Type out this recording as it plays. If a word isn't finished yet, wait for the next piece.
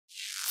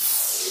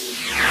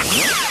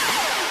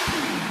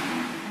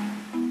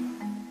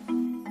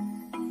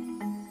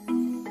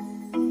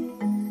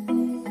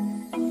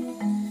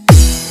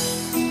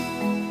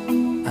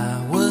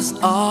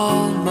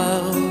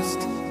almost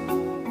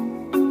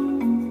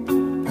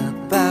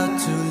about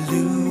to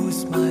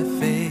lose my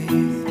faith.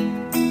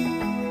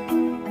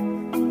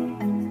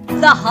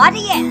 The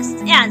hottest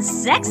and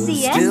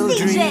sexiest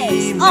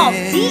DJs of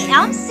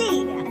TMC,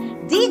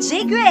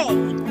 DJ Gray,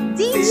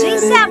 DJ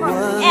Summer,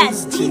 and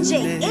DJ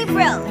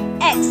April,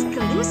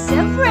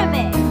 exclusive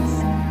remix.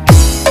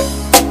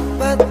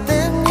 But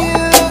then you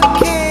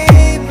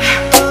came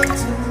along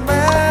to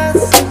my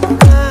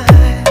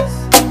surprise,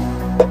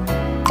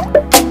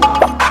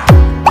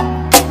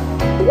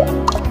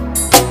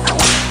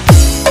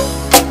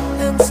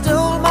 and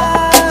stole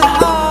my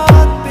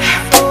heart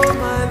before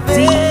my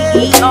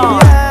very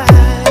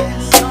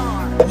eyes.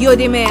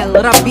 Eudemel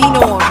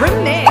Rabino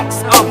remix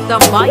of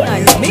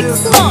Tambayan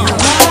Mix Club.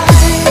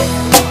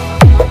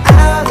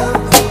 Out of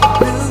the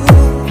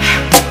blue,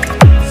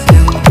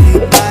 simply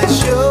by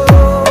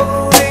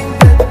showing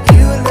that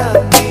you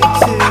love me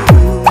too,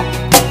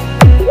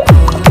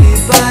 only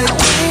by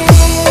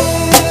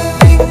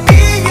giving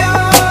me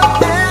your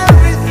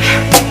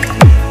everything.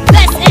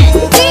 This is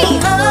the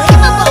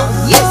Flammable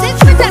Music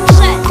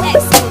Production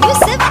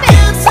exclusive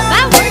mix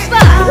powered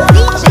by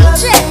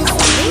DJ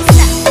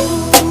Lisa.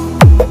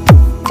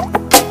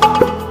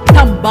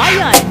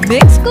 Tambayan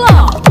Mix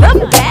Club, the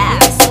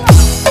best.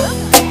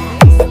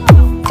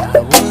 I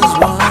was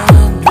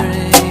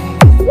wondering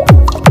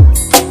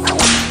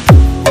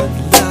what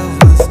love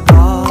was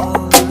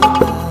all about.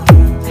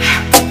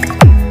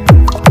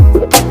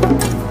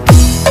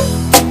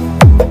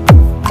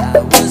 I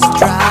was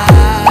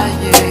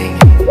trying.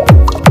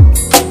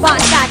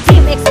 Banda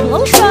Team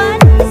Explosion,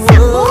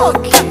 Sample,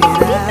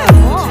 Computer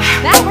Mo,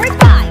 powered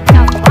by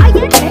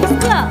Tambayan Mix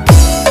Club.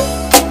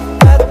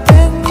 But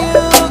then you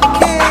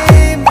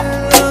came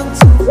along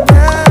to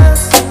my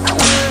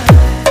surprise,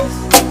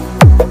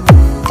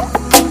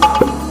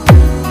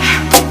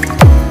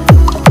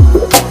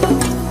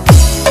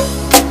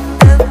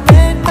 and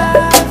made my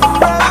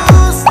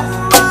frozen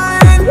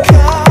mind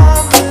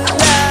come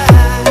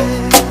alive.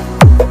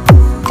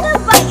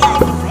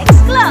 Tambayan Mix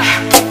Club,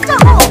 the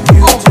home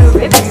of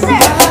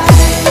remixers.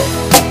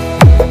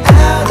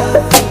 Out of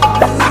the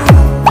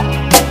blue,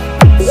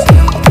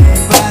 simply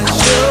by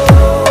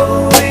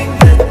showing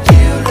that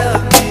you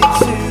love me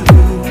too,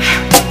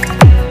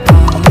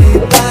 only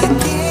by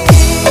giving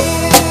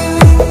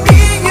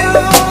me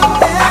your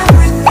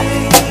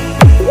everything,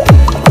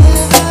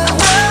 with a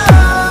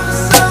love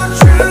so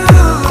true.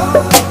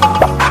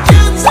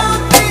 You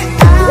took me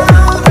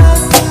out of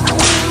the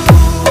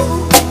blue,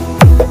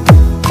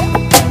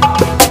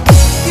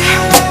 you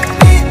let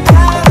me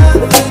out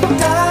of the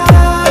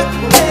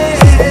darkness,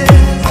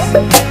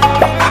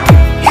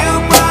 you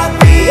brought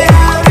me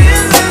out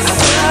in the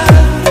sun.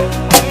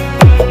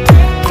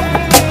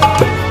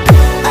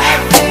 I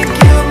think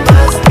you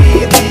must be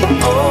the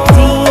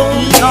only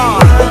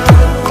one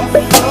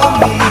for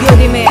me.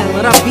 Eudemel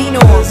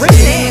Rabino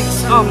remix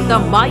of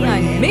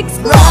Tambayan Mix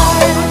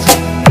Club.